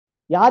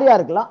யார்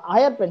யாருக்கெல்லாம்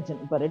higher pension,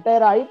 இப்ப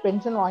ரிட்டையர் ஆகி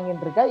பென்ஷன்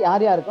வாங்கிட்டு இருக்க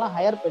யார் யாருக்கெல்லாம்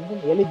ஹையர்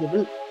பென்ஷன்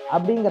எலிஜிபிள்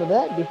அப்படிங்கறத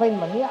டிஃபைன்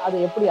பண்ணி அதை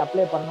எப்படி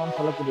அப்ளை பண்ணணும்னு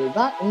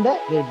சொல்லக்கூடியதுதான் இந்த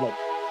கைட்லைன்.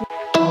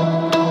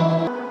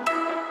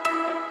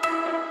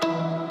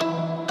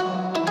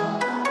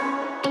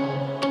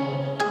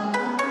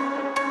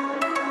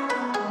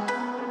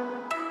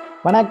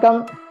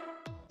 வணக்கம்,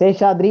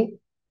 Seshadri,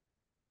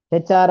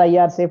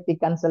 ஹெச்ஆர்ஐஆர் safety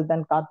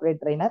consultant,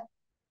 corporate trainer.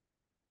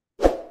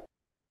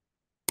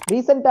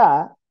 ரீசெண்டா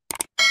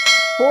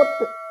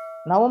 4th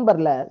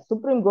நவம்பர்ல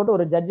சுப்ரீம் கோர்ட்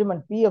ஒரு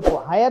ஜட்ஜ்மெண்ட் பிஎஃப்ஓ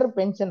ஹையர்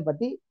பென்ஷன்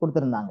பத்தி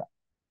கொடுத்திருந்தாங்க.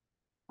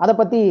 அதை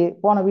பத்தி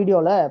போன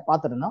வீடியோல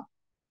பார்த்திருந்தோம்.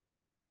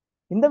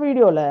 இந்த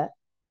வீடியோல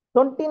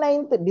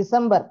 29th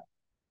டிசம்பர்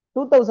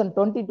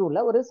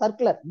 2022ல ஒரு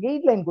சர்க்குலர்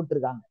கைட்லைன்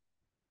கொடுத்திருக்காங்க.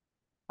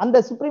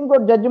 அந்த சுப்ரீம்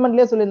கோர்ட்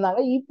ஜட்ஜ்மெண்ட்லயே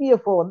சொல்லியிருந்தாங்க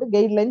இபிஎஃப்ஓ வந்து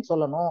கைட்லைன்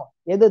சொல்லணும்,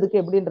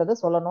 எதுக்கு எப்படின்றத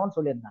சொல்லணும்னு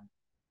சொல்லியிருந்தாங்க.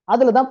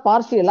 அதுலதான்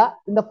பார்ஷியலா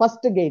இந்த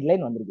ஃபர்ஸ்ட்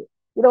கைட்லைன் வந்திருக்கு.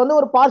 இதை வந்து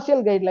ஒரு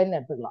பார்ஷியல் கைட்லைன்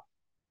எடுத்துக்கலாம்.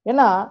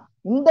 ஏன்னா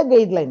இந்த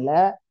கைட்லைன்ல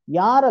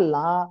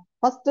யாரெல்லாம்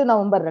 1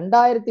 நவம்பர்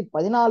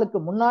 2014க்கு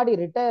முன்னாடி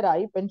ரிட்டையர்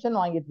ஆகி பென்ஷன்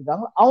வாங்கிட்டு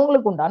இருக்காங்க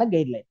அவங்களுக்கு உண்டான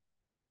கைட்லைன்.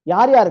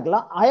 யார்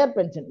யாருக்கெல்லாம் ஹையர்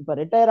பென்ஷன், இப்ப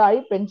ரிட்டையர் ஆகி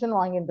பென்ஷன்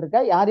வாங்கிட்டு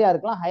இருக்க யார்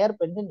யாருக்கெல்லாம் ஹையர்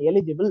பென்ஷன்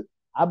எலிஜிபிள்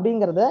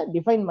அப்படிங்கறத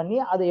டிஃபைன் பண்ணி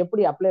அதை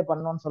எப்படி அப்ளை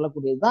பண்ணணும்னு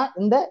சொல்லக்கூடியதுதான்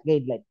இந்த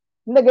கைட்லைன்.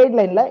 இந்த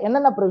கைட்லைன்ல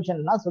என்னென்ன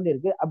ப்ரொவிஷன் எல்லாம்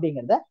சொல்லியிருக்கு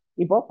அப்படிங்கறத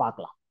இப்போ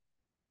பார்க்கலாம்.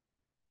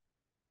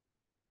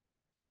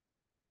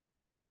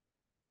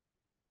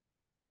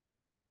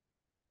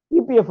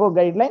 EPFO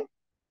Guideline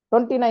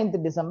 29th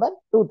December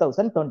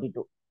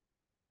 2022.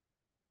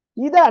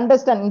 இதை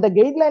அண்டர்ஸ்டாண்ட், இந்த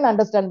கைட்லைன்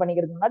அண்டர்ஸ்டாண்ட்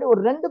பண்ணிக்கிறதுக்கு முன்னாடி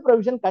ஒரு 2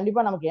 ப்ரொவிஷன்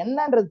கண்டிப்பா நமக்கு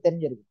என்னன்றது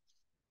தெரிஞ்சிருக்கு.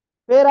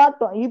 பேரா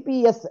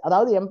இபிஎஸ்,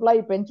 அதாவது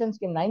எம்ப்ளாயி பென்ஷன்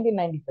ஸ்கீம்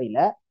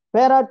 1995ல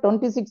பேரா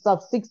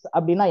 26/6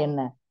 அப்படின்னா என்ன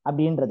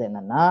அப்படின்றது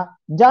என்னன்னா,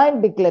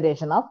 joint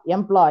declaration of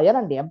employer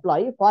and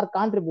employee for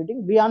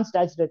contributing beyond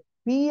statutory.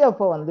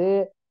 PF வந்து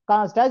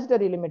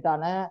ஸ்டாச்சுட்டரி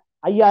லிமிட்டான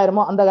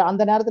 5000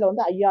 அந்த நேரத்துல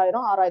வந்து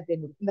 5000,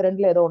 6500 இந்த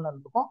ரெண்டுல ஏதோ ஒண்ணு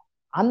இருக்கும்.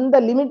 அந்த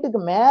லிமிட்டுக்கு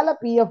மேல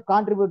பிஎஃப்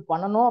கான்ட்ரிபியூட்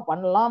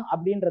பண்ணலாம்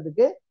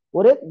அப்படின்றதுக்கு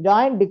ஒரு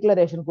ஜாயிண்ட்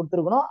டிக்ளரேஷன்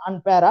கொடுத்துருக்கணும். அண்ட்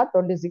பேரா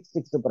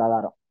 26/6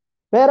 பிரகாரம்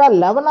பேரா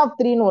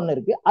 11(3)ன்னு ஒண்ணு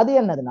இருக்கு. அது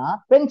என்னதுன்னா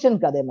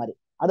பென்ஷனுக்கு அதே மாதிரி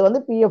அது வந்து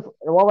பிஎஃப்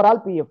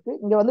ஓவரால் பிஎஃப்.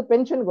 இங்க வந்து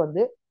பென்ஷனுக்கு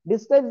வந்து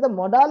describes the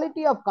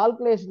modality of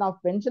calculation of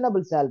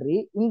pensionable salary.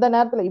 இந்த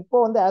நேரத்துல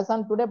இப்போ வந்து ஆஸ்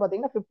ஆன் டுடே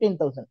பாத்தீங்கன்னா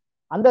 15,000,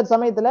 அந்த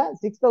சமயத்துல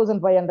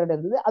 6,500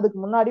 இருந்தது, அதுக்கு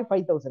முன்னாடி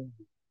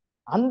 5,000.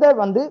 அந்த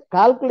வந்து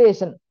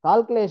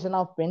கால்குலேஷன்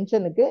ஆஃப்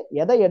பென்ஷனுக்கு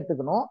எதை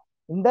எடுத்துக்கணும்,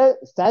 இந்த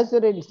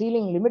statutory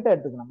ceiling limit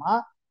எடுத்துக்கணுமா,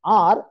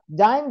 R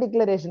joint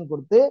declaration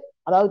கொடுத்து,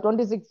 அதாவது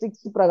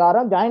 26/6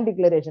 பிரகாரம் ஜாயிண்ட்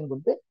டிக்ளரேஷன்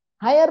கொடுத்து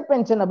ஹையர்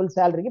பென்ஷனபிள்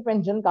சேலரிக்கு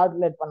பென்ஷன்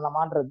கால்குலேட்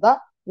பண்ணலாமான்றது தான்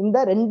இந்த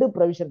 2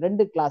 ப்ரொவிஷன்,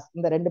 2 கிளாஸ்,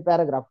 இந்த 2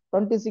 பேராகிராஃப்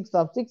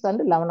 26/6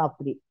 அண்ட்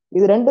 11(3).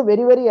 இது 2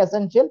 very very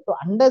essential to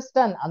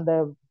understand. அந்த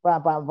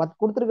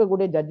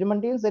கொடுத்திருக்கக்கூடிய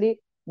ஜட்ஜ்மெண்ட்டையும் சரி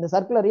இந்த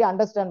சர்க்குலரையும்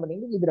அண்டர்ஸ்டாண்ட்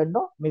பண்ணிக்கிறது இது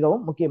 2ம்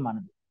மிகவும்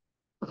முக்கியமானது.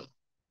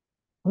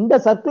 இந்த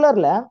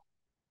சர்க்குலர்ல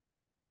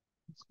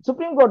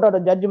சுப்ரீம் கோர்ட்டோட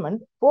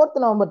ஜட்ஜ்மெண்ட் 4th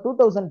நவம்பர்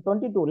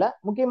 2022ல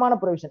முக்கியமான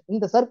ப்ரொவிஷன்,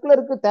 இந்த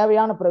சர்க்குலருக்கு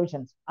தேவையான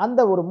ப்ரொவிஷன்ஸ், அந்த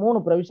ஒரு 3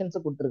 ப்ரொவிஷன்ஸ்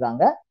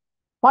கொடுத்திருக்காங்க.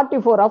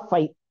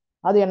 44/5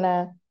 அது என்ன,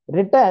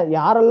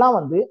 யாரெல்லாம்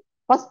வந்து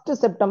 1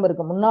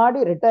 செப்டம்பருக்கு முன்னாடி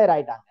ரிட்டையர்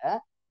ஆயிட்டாங்க,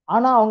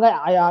 ஆனா அவங்க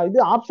இது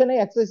ஆப்ஷனே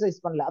எக்ஸசைஸ்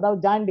பண்ணல,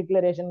 அதாவது ஜாயிண்ட்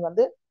டிக்ளரேஷன்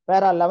வந்து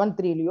பேரா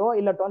 11(3)லயோ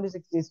இல்ல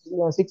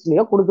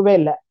 26/6லயோ கொடுக்கவே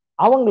இல்லை.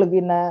 அவங்களுக்கு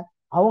என்ன,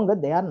 அவங்க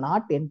தே ஆர்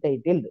நாட்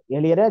என்டைட்டில்டு.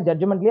 எளியர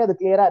ஜட்ஜ்மெண்ட்லயே அது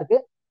கிளியரா இருக்கு,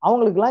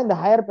 அவங்களுக்கு எல்லாம் இந்த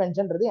ஹையர்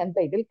பென்ஷன்றது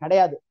என்டைட்டில்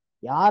கிடையாது.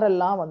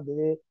 யாரெல்லாம் வந்து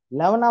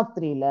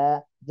 11(3)ல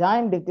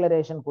ஜாயிண்ட்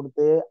டிக்ளரேஷன்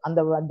கொடுத்து அந்த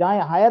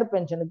ஹையர்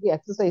பென்ஷனுக்கு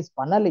எக்ஸசைஸ்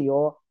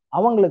பண்ணலையோ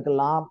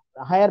அவங்களுக்கெல்லாம்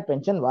ஹையர்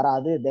பென்ஷன்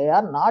வராது. They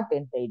are not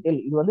entitle.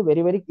 இது வந்து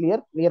வெரி வெரி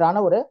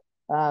கிளியரான ஒரு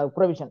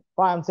ப்ரொவிஷன்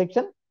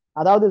செக்ஷன்.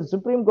 அதாவது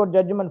supreme court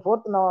judgement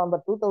 4th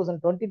November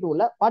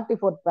 2022ல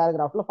 44th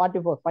பேராகிராஃப்ல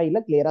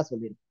 44/5ல கிளியரா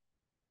சொல்லியிருக்கு.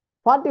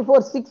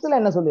 44/6ல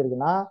என்ன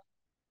சொல்லியிருக்குன்னா,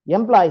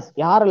 எம்ப்ளாயிஸ்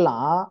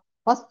யாரெல்லாம்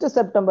 1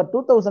 செப்டம்பர்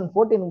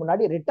 2014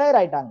 முன்னாடி ரிட்டையர்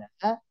ஆயிட்டாங்க,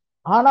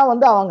 ஆனா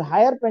வந்து அவங்க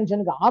ஹையர்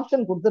பென்ஷனுக்கு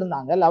ஆப்ஷன்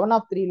கொடுத்திருந்தாங்க,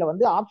 11(3)ல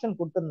வந்து ஆப்ஷன்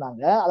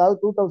கொடுத்திருந்தாங்க, அதாவது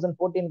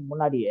 2014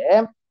 முன்னாடியே.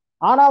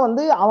 ஆனா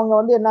வந்து அவங்க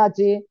வந்து என்ன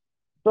ஆச்சு,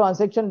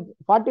 செக்ஷன்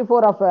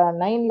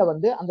 44(9)ல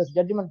வந்து அந்த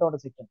ஜட்ஜ்மெண்டோட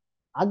section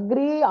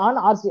agri on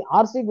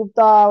RC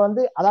Gupta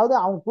வந்து, அதாவது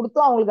அவங்க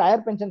கொடுத்தும் அவங்களுக்கு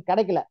ஹையர் பென்ஷன்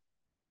கிடைக்கல.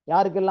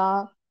 யாருக்கெல்லாம்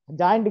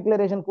ஜாயிண்ட்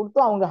டிக்ளரேஷன்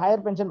கொடுத்தும் அவங்க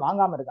ஹையர் பென்ஷன்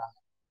வாங்காம இருக்காங்க.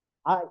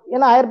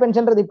 ஏன்னா ஹையர்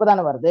பென்ஷன்றது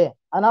இப்பதானே வருது,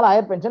 அதனால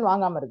ஹையர் பென்ஷன்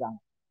வாங்காம இருக்காங்க.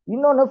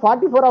 இன்னொன்னு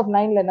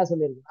 44(9)ல என்ன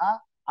சொல்லியிருக்குன்னா,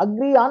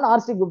 அக்ரி ஆன்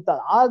ஆர்சி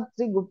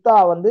குப்தா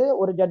வந்து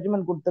ஒரு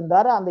ஜட்ஜ்மெண்ட்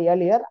கொடுத்திருந்தாரு அந்த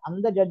ஏர்லியர்.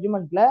 அந்த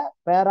ஜட்ஜ்மெண்ட்ல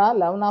பேரா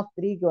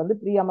 11(3)க்கு வந்து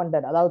ப்ரீ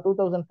அமெண்டட், அதாவது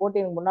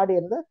 2014 முன்னாடி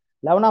இருந்து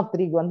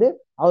 11(3)க்கு வந்து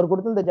அவர்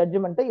கொடுத்திருந்த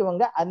ஜட்ஜ்மெண்ட்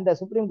இவங்க அந்த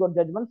supreme court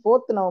judgement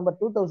 4th November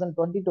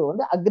 2022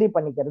 வந்து அக்ரி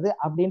பண்ணிக்கிறது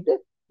அப்படின்ட்டு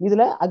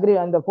இதுல அக்ரி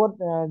அந்த 4th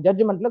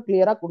ஜட்ஜ்மெண்ட்ல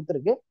கிளியரா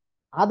கொடுத்திருக்கு.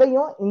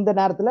 அதையும் இந்த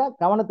நேரத்துல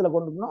கவனத்துல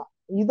கொண்டுக்கணும்.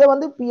 இதை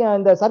வந்து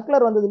இந்த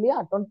சர்க்குலர் வந்தது இல்லையா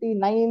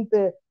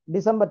 29th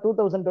டிசம்பர்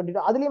 2022,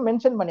 அதுலயும்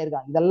மென்ஷன்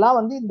பண்ணிருக்காங்க. இதெல்லாம்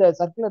வந்து இந்த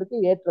சர்க்குலருக்கு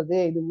ஏற்றது,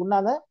 இது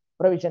உண்டான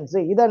ப்ரொவிஷன்ஸ்.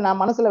 இதை நான்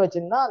மனசுல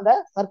வச்சிருந்தா அந்த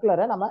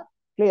சர்க்குலரை நம்ம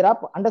கிளியரா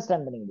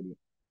அண்டர்ஸ்டாண்ட் பண்ணிக்க முடியும்.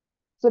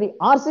 சரி,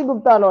 ஆர்சி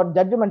குப்தாவோட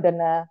ஜட்ஜ்மெண்ட்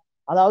என்ன,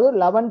 அதாவது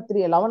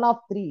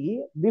 11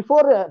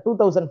 பிஃபோர்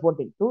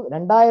 2014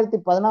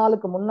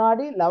 2014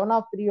 முன்னாடி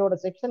 11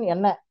 செக்ஷன்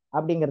என்ன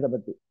அப்படிங்கறத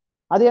பத்தி.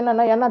 அது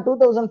என்னன்னா, ஏன்னா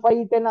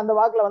 2005-10 அந்த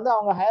வாக்குல வந்து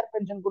அவங்க ஹையர்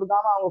பென்ஷன்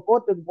கொடுக்காம அவங்க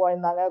கோர்ட்டுக்கு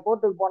போயிருந்தாங்க.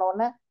 கோர்ட்டுக்கு போன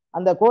உடனே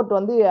அந்த கோர்ட்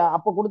வந்து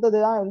அப்ப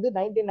கொடுத்ததுதான் வந்து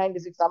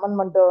 1996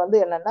 அமெண்ட்மெண்ட் வந்து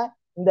என்னன்னா,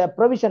 இந்த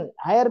ப்ரொவிஷன்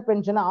ஹையர்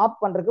பென்ஷனை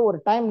ஆப் பண்றதுக்கு ஒரு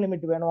டைம்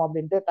லிமிட் வேணும்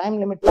அப்படின்ட்டு. டைம்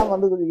லிமிட்லாம்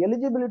வந்து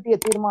எலிஜிபிலிட்டியை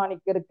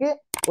தீர்மானிக்கிறதுக்கு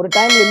ஒரு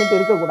டைம் லிமிட்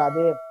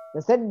இருக்கக்கூடாது.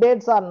 The set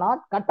dates are not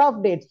cut off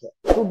dates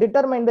to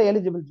determine the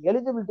eligibility.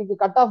 எலிஜிபிலிட்டிக்கு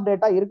cut off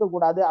data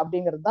இருக்கக்கூடாது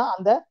அப்படிங்கிறது தான்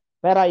அந்த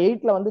பேரா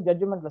 8ல வந்து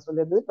ஜட்ஜ்மெண்ட்ல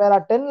சொல்லிருது. பேரா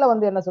 10ல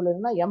வந்து என்ன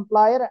சொல்லிருந்தா,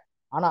 எம்ப்ளாயர்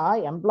ஆனா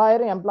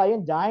எம்ப்ளாயரும்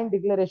எம்ப்ளாயும் ஜாயிண்ட்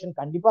டிக்ளரேஷன்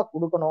கண்டிப்பா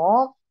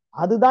கொடுக்கணும்.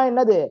 அதுதான்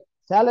என்னது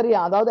சேலரி,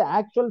 அதாவது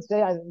ஆக்சுவல்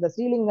இந்த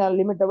சீலிங்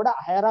லிமிட்டை விட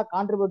ஹையரா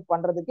கான்ட்ரிபியூட்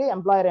பண்றதுக்கு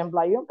எம்ப்ளாயர்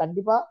எம்ப்ளாயும்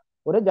கண்டிப்பா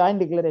ஒரு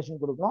ஜாயிண்ட்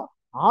டிக்ளரேஷன் கொடுக்கணும்.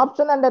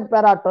 ஆப்ஷன் அண்டர்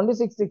பேரா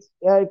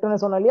 26(6)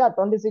 சொன்னோம் இல்லையா,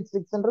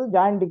 26(6)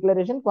 joint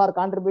declaration for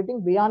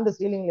contributing beyond the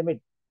ceiling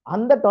limit.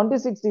 அந்த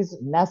 26 is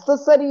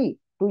necessary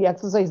to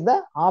exercise the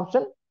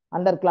option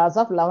under class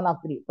of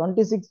 11(3).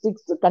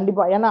 26(6)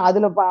 கண்டிப்பா, ஏன்னா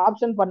அதுல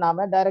ஆப்ஷன்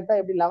பண்ணாம டைரக்டா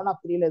எப்படி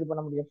 11(3)ல இது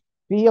பண்ண முடியும்?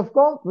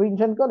 பிஎஃப்க்கும்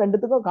பென்ஷனுக்கும்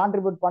ரெண்டுத்துக்கும்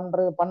கான்ட்ரிபியூட்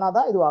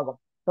பண்ணாதான் இது ஆகும்.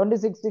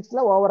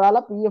 26(6)ல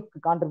ஓவராலா பிஎஃப்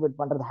கான்ட்ரிபியூட்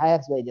பண்றது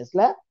ஹையர்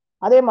வேஜஸ்ல.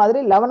 அதே மாதிரி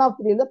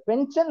 11(3)ல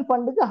பென்ஷன்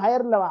ஃபண்டுக்கு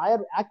ஹையர்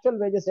ஆக்சுவல்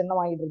வேஜஸ் என்ன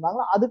வாங்கிட்டு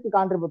இருந்தாங்களோ அதுக்கு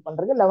கான்ட்ரிபியூட்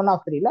பண்றது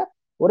 11(3)ல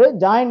ஒரு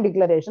ஜாயிண்ட்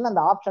டிக்ளரேஷன்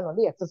அந்த ஆப்ஷன்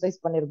வந்து எக்ஸசைஸ்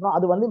பண்ணிருக்கணும்.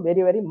 அது வந்து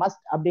வெரி வெரி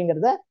மஸ்ட்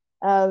அப்படிங்கறத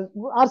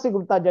ஆர்சி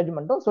குப்தா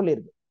ஜட்ஜ்மெண்ட்டும்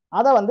சொல்லியிருக்கு.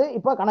 அதை வந்து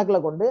இப்ப கணக்குல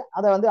கொண்டு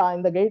அதை வந்து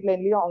இந்த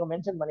கைட்லைன்லயும் அவங்க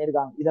மென்ஷன்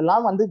பண்ணிருக்காங்க.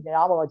 இதெல்லாம் வந்து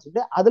ஞாபகம்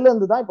வச்சுட்டு அதுல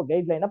இருந்து தான் இப்ப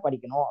கைட்லைனை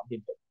படிக்கணும்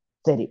அப்படின்ட்டு.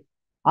 சரி,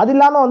 அது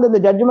இல்லாம வந்து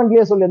இந்த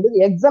ஜட்ஜ்மெண்ட்லயே சொல்லியிருந்தது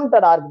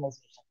எக்ஸம்டட்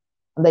ஆர்கனைசேஷன்.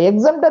 அந்த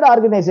எக்ஸம்டட்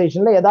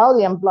ஆர்கனைசேஷன்ல ஏதாவது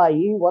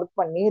எம்ப்ளாயி ஒர்க்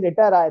பண்ணி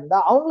ரிட்டையர் ஆயிருந்தா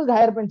அவங்களுக்கு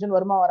ஹையர் பென்ஷன்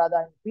வருமா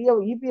வராதா?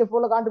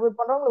 இபிஎஃப்ஓல கான்ட்ரிபியூட்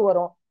பண்றவங்களுக்கு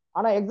வரும்,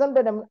 ஆனா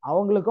எக்ஸம்டட்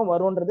அவங்களுக்கும்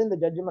வரும்ன்றது இந்த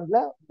ஜட்ஜ்மெண்ட்ல,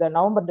 இந்த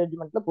நவம்பர்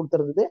ஜட்ஜ்மெண்ட்ல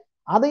கொடுத்துருந்தது.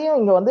 அதையும்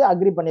இங்க வந்து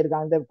அக்ரி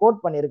பண்ணிருக்காங்க, இந்த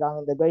கோட் பண்ணிருக்காங்க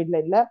இந்த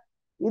கைட்லைன்ல.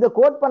 இதை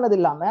கோட் பண்ணது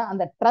இல்லாம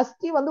அந்த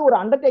ட்ரஸ்டி வந்து ஒரு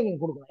அண்டர்டேக்கிங்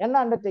கொடுக்கணும். என்ன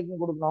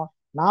அண்டர்டேக்கிங் கொடுக்கணும்?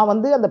 நான்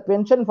வந்து அந்த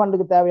பென்ஷன்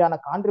ஃபண்டுக்கு தேவையான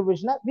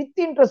கான்ட்ரிபியூஷனை வித்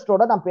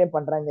இன்ட்ரெஸ்டோட நான் பே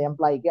பண்றேன் இந்த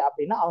எம்ப்ளாய்க்கு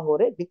அப்படின்னா அவங்க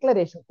ஒரு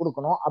டிக்ளரேஷன்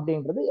கொடுக்கணும்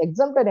அப்படின்றது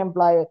எக்ஸம்டட்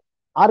எம்ப்ளாய்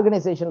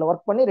ஆர்கனைசேஷன்ல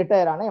ஒர்க் பண்ணி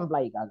ரிட்டையர் ஆன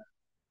எம்ப்ளாய்க்காக.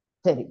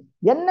 சரி,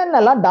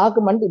 என்னென்னலாம்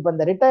டாக்குமெண்ட் இப்ப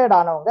இந்த ரிட்டையர்ட்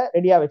ஆனவங்க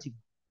ரெடியா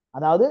வச்சுக்கணும்?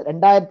 அதாவது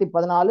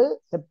 2014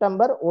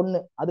 செப்டம்பர் 1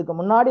 அதுக்கு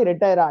முன்னாடி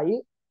ரிட்டையர் ஆகி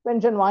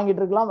பென்ஷன்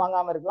வாங்கிட்டு இருக்கலாம்,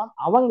 வாங்காம இருக்கலாம்.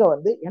 அவங்க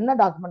வந்து என்ன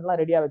டாக்குமெண்ட்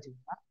எல்லாம் ரெடியா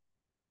வச்சுக்கணும்னா,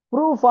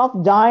 proof of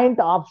joint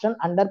option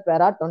under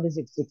para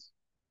 26(6)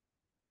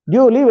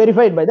 duly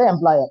verified by the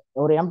employer.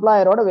 ஒரு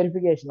எம்ப்ளாயரோட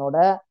வெரிஃபிகேஷனோட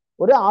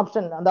ஒரு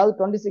ஆப்ஷன், அதாவது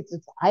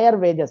 26(6) ஹையர்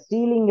வேஜஸ்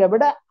சீலிங்கை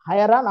விட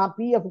ஹையரா நான்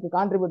பிஎஃப்க்கு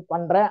கான்ட்ரிபியூட்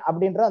பண்றேன்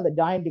அப்படின்ற அந்த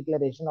joint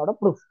டிக்ளரேஷனோட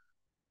proof.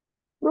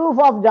 proof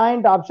of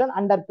joint option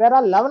under para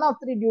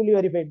 11(3) duly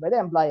verified by the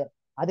employer.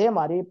 அதே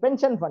மாதிரி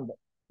பென்ஷன் ஃபண்ட்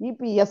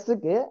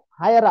இபிஎஸ்க்கு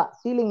ஹையரா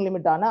சீலிங்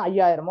லிமிட்டான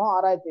 5000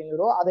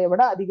 6500 அதை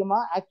விட அதிகமா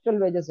ஆக்சுவல்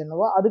வேஜஸ்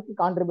என்னவோ அதுக்கு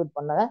கான்ட்ரிபியூட்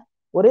பண்ண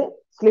ஒரு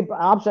ஸ்லிப்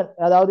ஆப்ஷன்,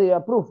 அதாவது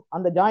ப்ரூஃப்,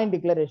 அந்த ஜாயிண்ட்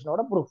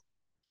டிக்ளரேஷனோட ப்ரூஃப்.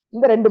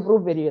 இந்த 2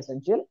 ப்ரூஃப் வெரி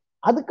எசென்சியல்.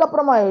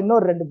 அதுக்கப்புறமா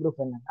இன்னொரு 2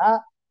 ப்ரூஃப் என்னன்னா,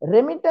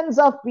 remittance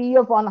of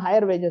PF on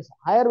higher wages.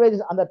 Higher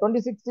wages அந்த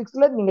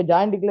 26(6)ல நீங்க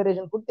ஜாயிண்ட்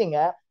டிக்ளரேஷன் கொடுத்தீங்க,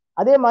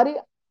 அதே மாதிரி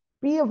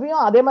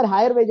பிஎஃப்யும் அதே மாதிரி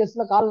ஹையர்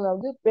வேஜஸ்ல கால்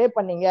வந்து பே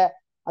பண்ணீங்க.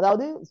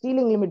 அதாவது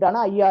சீலிங் லிமிட்டான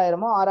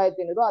 5000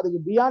 6500 அதுக்கு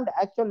பியாண்ட்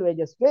ஆக்சுவல்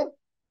வேஜஸ்க்கு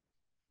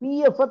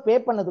பிஎஃப் பே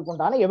பண்ணதுக்கு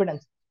உண்டான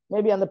எவிடன்ஸ்,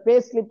 மேபி அந்த பே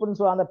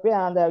ஸ்லிப்னு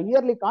அந்த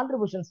இயர்லி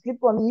கான்ட்ரிபியூஷன்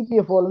ஸ்லிப் வந்து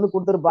இபிஎஃப்ஓல இருந்து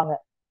கொடுத்துருப்பாங்க,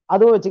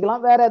 அதுவும்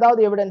வச்சுக்கலாம். வேற ஏதாவது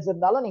எவிடன்ஸ்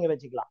இருந்தாலும் நீங்க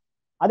வச்சுக்கலாம்.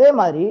 அதே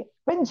மாதிரி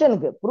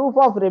பென்ஷனுக்கு proof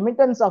of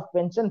remittance of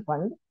pension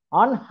fund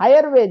on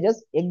higher wages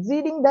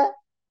exceeding the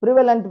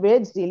prevalent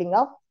wage ceiling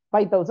of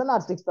 5000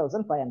 R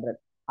 6500.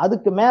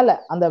 அதுக்கு மேல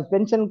அந்த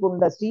பென்ஷனுக்கு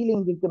உண்ட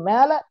சீலிங்குக்கு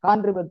மேல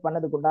கான்ட்ரிபியூட்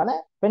பண்ணதுக்கு உண்டான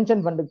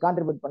பென்ஷன் ஃபண்டுக்கு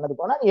கான்ட்ரிபியூட்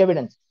பண்ணதுக்கான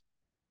எவிடன்ஸ்.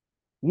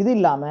 இது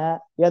இல்லாம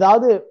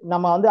ஏதாவது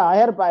நம்ம வந்து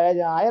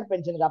ஹையர்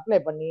பென்ஷனுக்கு அப்ளை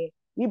பண்ணி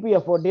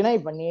இபிஎஃப்ஓ டினை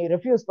பண்ணி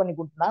ரெஃப்யூஸ் பண்ணி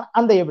கொடுத்தா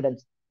அந்த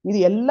எவிடன்ஸ். இது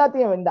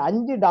எல்லாத்தையும் இந்த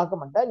 5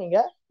 டாக்குமெண்ட்டை நீங்க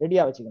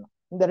ரெடியா வச்சுக்கணும்.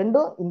 இந்த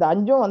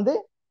 5ம் வந்து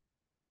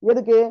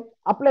எதுக்கு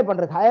அப்ளை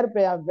பண்றதுக்கு, ஹையர்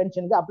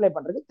பென்ஷனுக்கு அப்ளை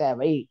பண்றதுக்கு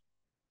தேவை.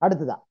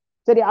 அடுத்துதான்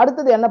சரி,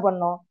 அடுத்தது என்ன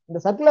பண்ணணும்? இந்த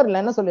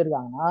சர்க்குலர்ல என்ன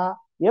சொல்லியிருக்காங்கன்னா,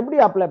 எப்படி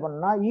அப்ளை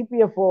பண்ணா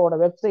இபிஎஃப்ஓட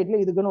வெப்சைட்ல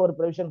இதுக்குன்னு ஒரு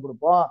ப்ரொவிஷன்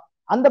கொடுப்போம்,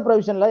 அந்த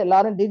ப்ரொவிஷன்ல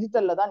எல்லாரும்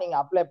டிஜிட்டல்ல தான் நீங்க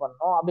அப்ளை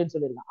பண்ணணும் அப்படின்னு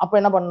சொல்லியிருக்காங்க. அப்ப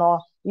என்ன பண்ணணும்?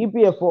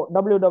 இபிஎஃப்ஓ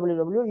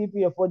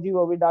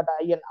www.epfo.gov.in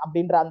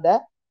அப்படின்ற அந்த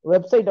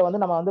வெப்சைட்டை வந்து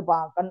நம்ம வந்து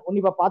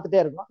உன்னிப்பா பார்த்துட்டே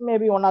இருக்கணும்.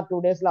 மேபி 1 or 2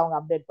 daysல அவங்க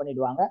அப்டேட்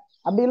பண்ணிடுவாங்க.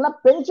 அப்படி இல்லைன்னா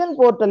பென்ஷன்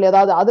போர்ட்டல்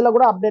ஏதாவது அதுல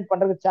கூட அப்டேட்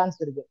பண்றதுக்கு சான்ஸ்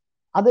இருக்கு.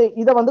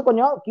 இதை வந்து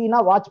கொஞ்சம் கீனா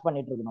வாட்ச்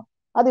பண்ணிட்டு இருக்கணும்.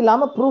 அது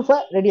இல்லாம ப்ரூஃபை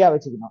ரெடியா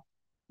வச்சுக்கணும்.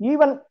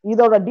 ஈவன்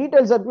இதோட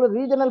details circular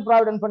regional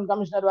provident fund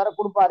commissioner வேற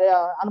கொடுப்பாரு,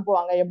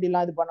 அனுப்புவாங்க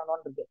எப்படிலாம் இது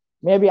பண்ணணும்ன்றது.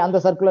 மேபி அந்த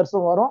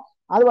சர்க்குலர்ஸும் வரும்.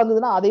 அது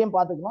வந்ததுன்னா அதையும்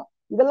பார்த்துக்கணும்.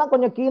 இதெல்லாம்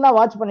கொஞ்சம் கீனா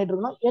வாட்ச் பண்ணிட்டு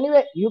இருக்கணும்.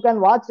 Anyway you can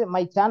watch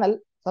my channel.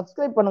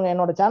 Subscribe பண்ணுங்க,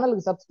 என்னோட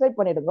சேனலுக்கு சப்ஸ்கிரைப்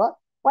பண்ணிடுங்க.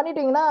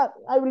 பண்ணிட்டீங்கன்னா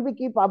I will be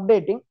keep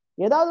updating.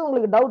 ஏதாவது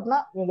உங்களுக்கு டவுட்னா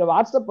நீங்க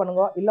வாட்ஸ்அப்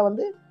பண்ணுங்க, இல்ல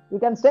வந்து you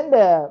can send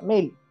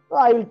mail.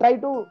 I will try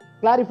to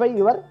clarify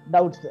your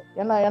doubts.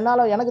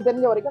 எனக்கு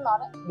தெரிஞ்ச வரைக்கும்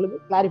நான் உங்களுக்கு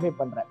கிளாரிஃபை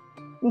பண்றேன்.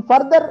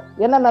 ஃபர்தர்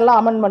என்னென்னலாம்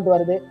அமெண்ட்மெண்ட்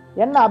வருது,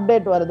 என்ன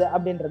அப்டேட் வருது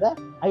அப்படின்றத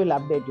I will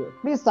update you.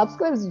 Please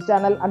subscribe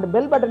channel and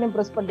bell பட்டனையும்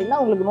பிரஸ்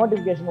பண்ணிட்டீங்கன்னா உங்களுக்கு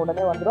நோட்டிபிகேஷன்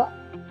உடனே வந்துடும்.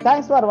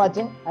 தேங்க்ஸ் ஃபார்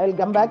வாட்சிங். I will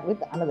come back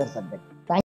with another subject.